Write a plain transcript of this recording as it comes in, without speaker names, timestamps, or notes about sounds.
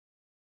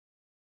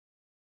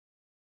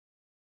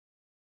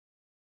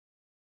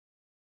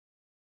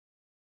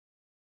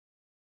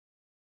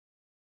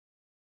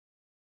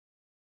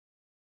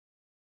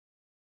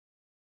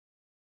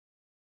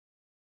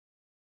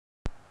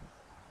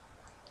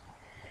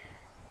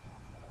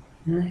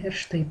Na ir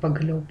štai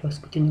pagaliau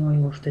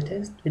paskutinioji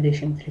užduotis,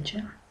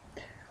 23.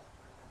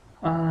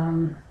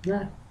 Na,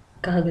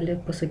 ką gali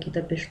pasakyti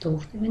apie šitą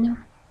uždavinį?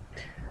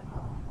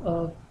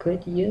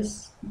 Kad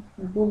jis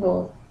buvo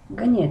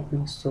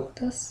ganėtinai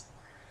suktas.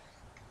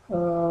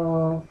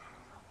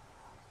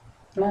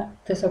 Na,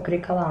 tiesiog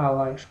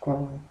reikalavo, aišku,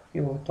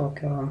 jau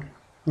tokio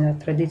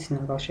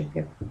netradicinio, gal šiek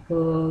tiek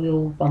jau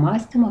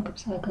pamąstymo, kaip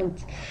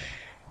sakant.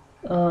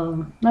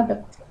 Na,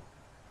 bet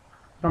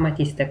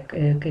pamatysite,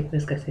 kaip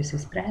viskas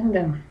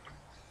išsisprendė.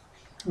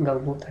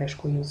 Galbūt,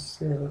 aišku, jūs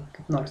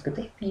kaip nors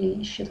kitaip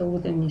į šitą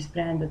uždavinį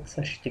sprendėt.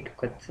 Aš tikiu,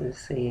 kad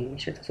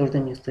šitas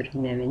uždavinys turi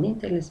ne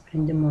vienintelį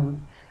sprendimo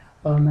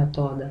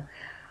metodą.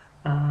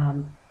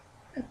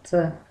 Bet,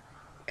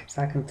 kaip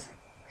sakant,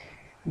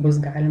 bus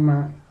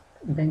galima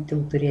bent jau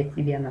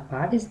turėti vieną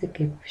pavyzdį,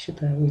 kaip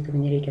šitą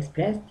uždavinį reikia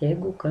spręsti,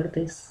 jeigu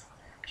kartais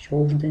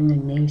šio uždavinio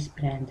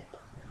neišsprendėte.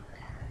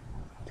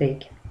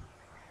 Taigi,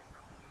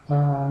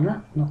 na,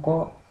 nuo ko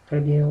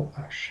pradėjau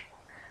aš.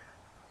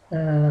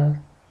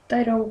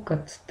 Tariau,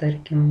 kad,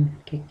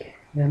 tarkim,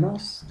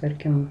 kiekvienos,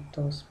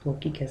 tos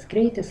plaukikės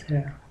greitis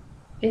yra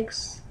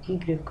x,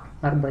 y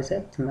arba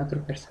z metrų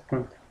per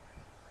sekundę.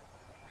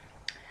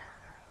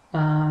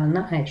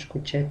 Na, aišku,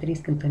 čia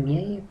 3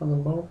 kintamieji,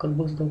 pagalvojau, kad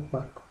bus daug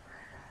vargo.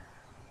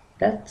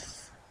 Bet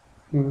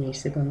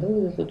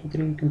neišsigandau visų tų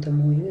 3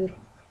 kintamųjų ir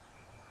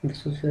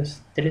visus juos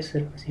 3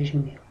 ir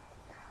pasižymėjau.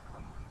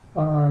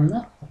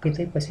 Na, o kai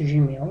tai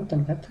pasižymėjau,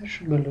 tuomet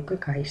aš galiu kai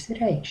ką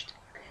išsireikšti.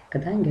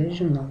 Kadangi aš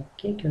žinau,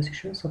 kiek jos iš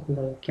viso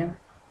plaukia,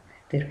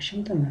 tai yra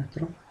 100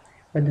 metrų,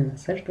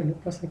 vadinasi, aš galiu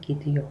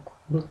pasakyti, jog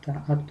Rūta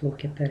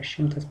atplaukė per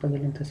 100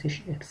 padalintas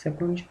iš x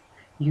sekundžių,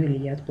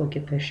 Julija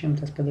atplaukė per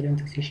 100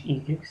 padalintas iš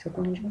y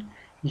sekundžių,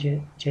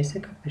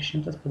 Jessica per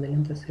 100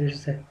 padalintas iš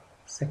z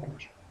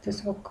sekundžių.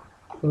 Tiesiog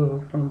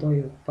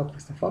panaudoju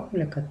paprastą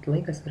formulę, kad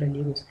laikas yra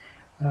lygus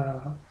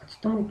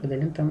atstumui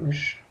padalintam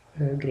iš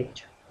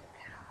greičio.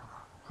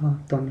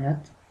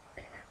 Tuomet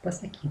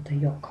pasakyta,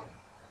 jog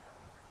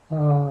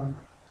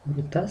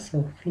Rūta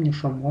savo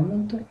finišo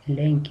momentu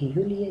lenkė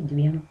Juliją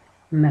 2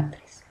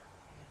 metrais.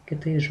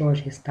 Kitais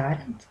žodžiais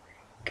tariant,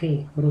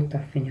 kai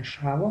Rūta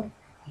finišavo,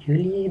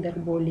 Julijai dar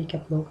buvo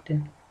likę plaukti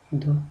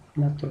 2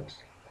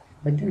 metrus.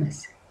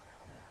 Vadinasi,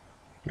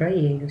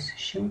 praėjus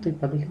 100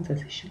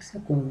 padalintas iš x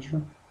sekundžių,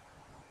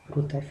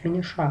 Rūta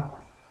finišavo,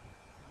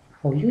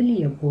 o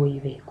Julija buvo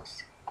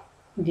įveikusi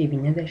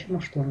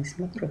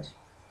 98 metrus.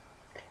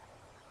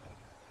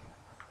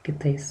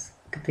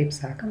 Kitaip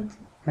sakant,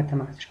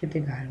 matematiškai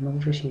tai galima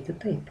užrašyti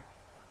taip,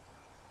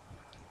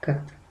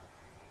 kad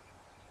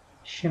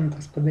 100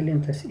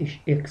 padalintas iš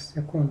x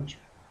sekundžių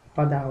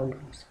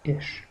padauginus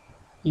iš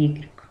y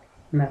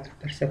metrų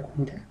per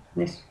sekundę,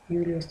 nes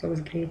Julijos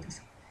toks greitis,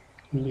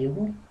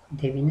 lygų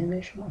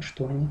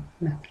 98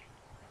 metrai.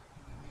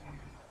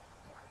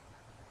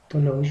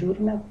 Toliau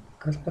žiūrime,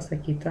 kas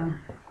pasakyta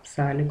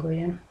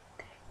sąlygoje.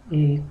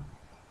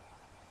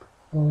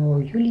 O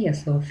Julija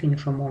savo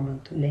finišo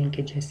momentu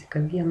lenkė Jessica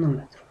 1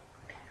 metru.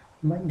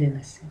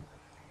 Vadinasi,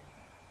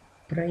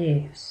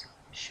 praėjus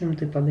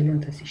 100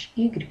 padalintas iš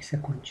y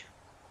sekundžių,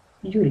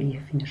 Julija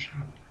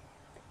finišavo,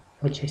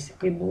 o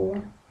Jessica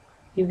buvo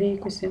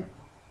įveikusi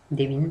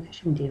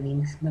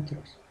 99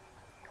 metrus.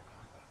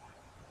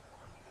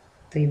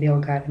 Tai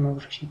vėl galima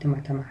užrašyti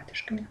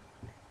matematiškai,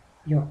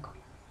 jog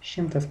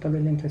 100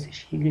 padalintas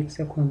iš y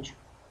sekundžių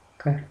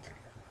kart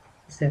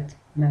z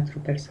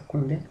metrų per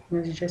sekundę,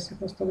 nes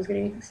Jessicos toks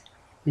greitis,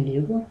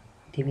 lygų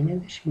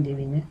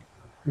 99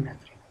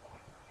 metrai.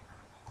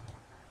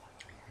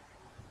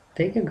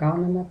 Taigi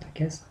gauname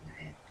tokias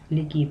dvi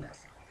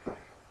lygybės.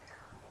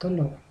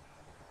 Toliau.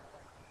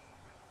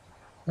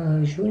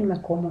 Žiūrime,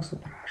 ko mūsų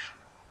prašo.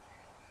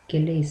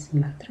 Keliais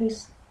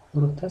metrais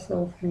Rūta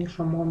savo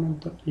finišo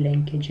momentu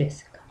lenkė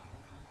Jessica.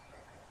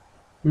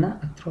 Na,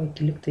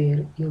 atrodo, lyg tai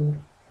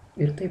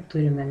ir taip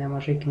turime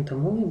nemažai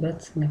kintamųjų,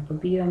 bet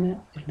nepabijome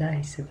ir dar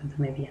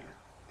įsivedame vieną.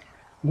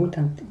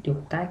 Būtent jau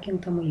tą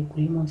kintamąjį,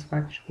 kurį mums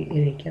faktiškai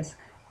ir reikės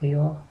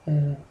jo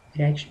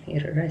reikšmę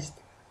ir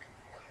rasti.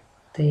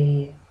 Tai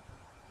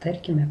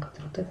tarkime, kad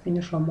Rūta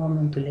finišo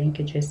momentu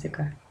lenkė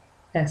Jessica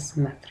s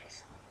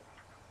metrais.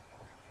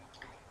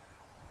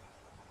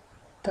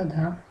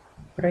 Tada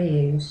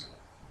praėjus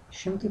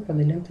 100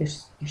 padalinta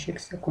iš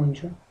x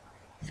sekundžių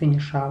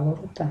finišavo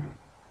Rūta,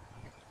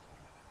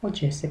 o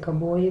Jessica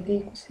buvo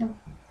įveikusi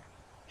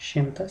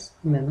 100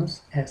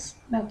 minus s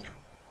metrų.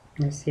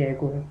 Nes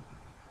jeigu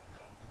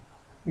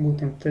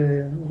būtent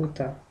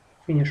Rūta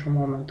finišo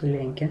momentu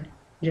lenkė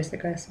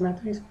Jessica s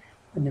metrais,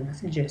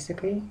 vadinasi,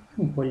 Jessicai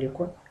buvo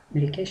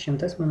likę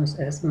 100 minus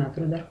s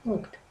metrų dar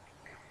plaukti.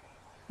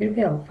 Ir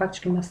vėl,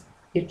 faktiškai mes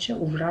ir čia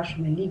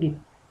užrašome lygiai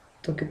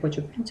tokiu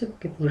pačiu principu,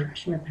 kaip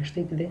užrašėme prieš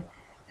tai dvi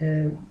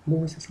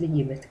buvusias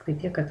lygybės. Tik tai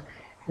tiek, kad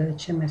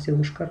čia mes jau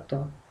iš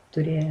karto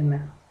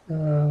turėjome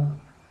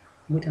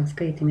būtent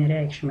skaitinę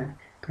reikšmę,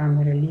 kam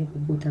yra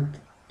lygu būtent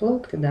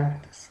plaukti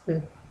daras,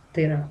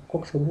 tai yra,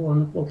 koks jau buvo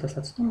nuplauktas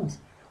atstumas,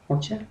 o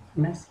čia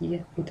mes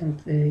jį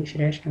būtent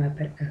išreiškime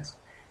per s.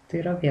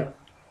 Tai yra vėl,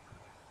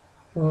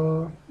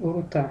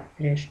 Rūta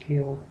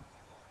reiškia jau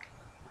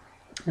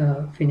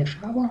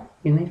finišavo,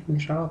 jinai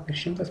finišavo per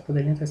 100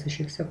 padalintas iš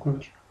x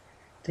sekundžių.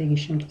 Taigi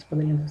 100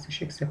 padalintas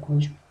iš x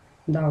sekundžių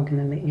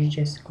dauginame iš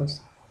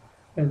Jessicos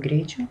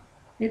greičio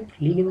ir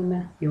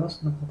prilyginame jos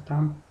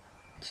nuplauktam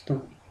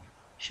atstumui.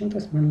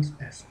 100 minus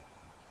s.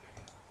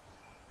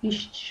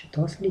 Iš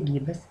šitos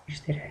lygybės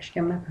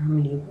išsireiškiame tam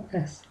lygų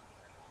s.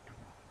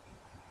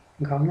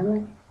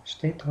 Gauname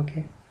štai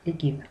tokią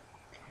lygybę.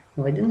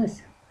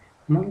 Vadinasi,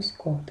 mums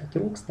ko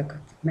trūksta,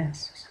 kad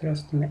mes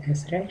susirastume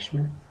s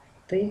reikšmę,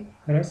 tai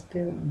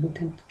rasti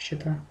būtent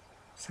šitą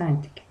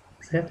santykį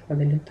z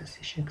padalintas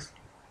iš x.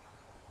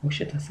 O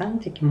šitą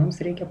santykį mums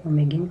reikia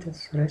pamėginti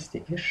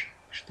surasti iš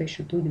štai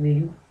šitų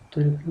dviejų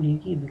turimų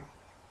lygybių.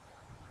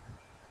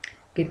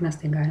 Kaip mes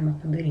tai galime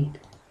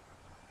padaryti?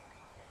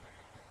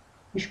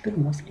 Iš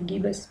pirmos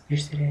lygybės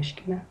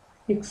išsireiškime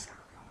x.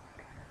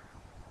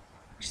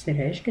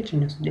 Išsireiškia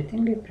čia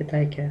nesudėtingai,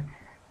 pritaikę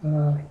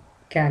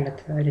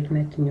keletą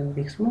aritmetinių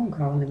veiksmų,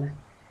 gauname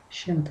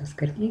 100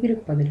 kart y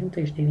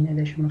padalinta iš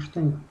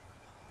 98.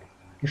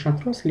 Iš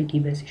antros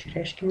lygybės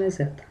išreiškime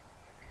z.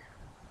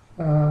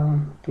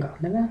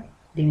 Gauname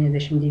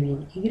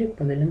 99y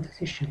padalintas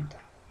iš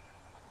 100.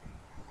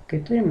 Kai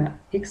turime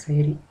x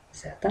ir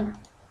z,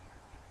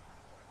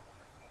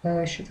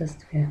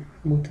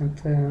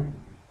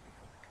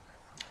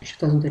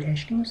 šitos du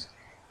reiškinius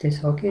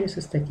tiesiog ir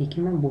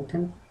įsistatykime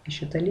būtent į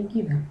šitą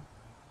lygybę.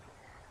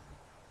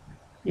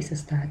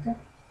 Įsistatę,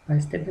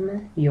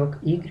 pastebime, jog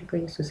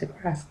y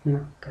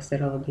susiprastina, kas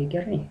yra labai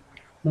gerai.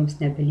 Mums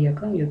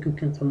nebelieka jokių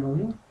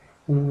kintamųjų,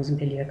 mums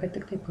belieka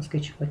tik tai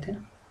paskaičiuoti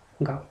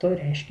gauto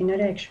reiškinio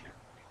reikšmę.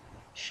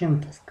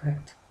 100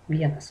 kart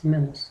 1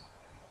 minus.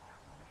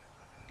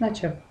 Na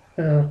čia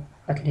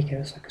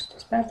atlikę visokius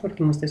tos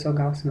pertvarkymus, tiesiog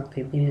gausime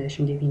taip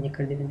 99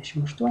 kart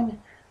 98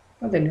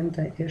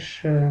 padalinta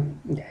iš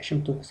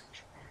 10 000.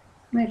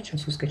 Na ir čia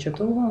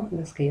suskaičiuotuvo,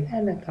 viską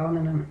įvedę,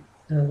 gauname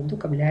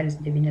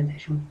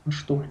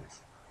 2,98.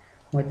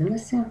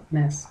 Vadinasi,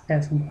 mes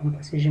esam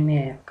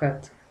pasižymėję,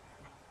 kad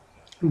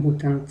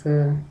būtent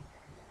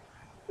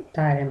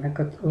tarėme,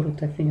 kad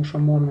Rūta finišo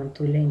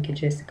momentu lenkia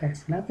Jessica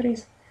s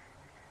metrais.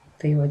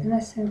 Tai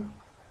vadinasi,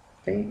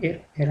 tai ir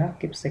yra,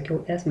 kaip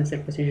sakiau, s mes ir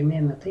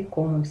pasižymėjome tai,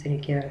 ko mums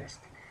reikėjo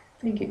rasti.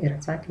 Taigi ir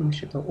atsakymas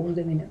šito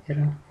uždavinio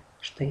yra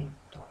štai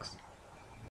toks.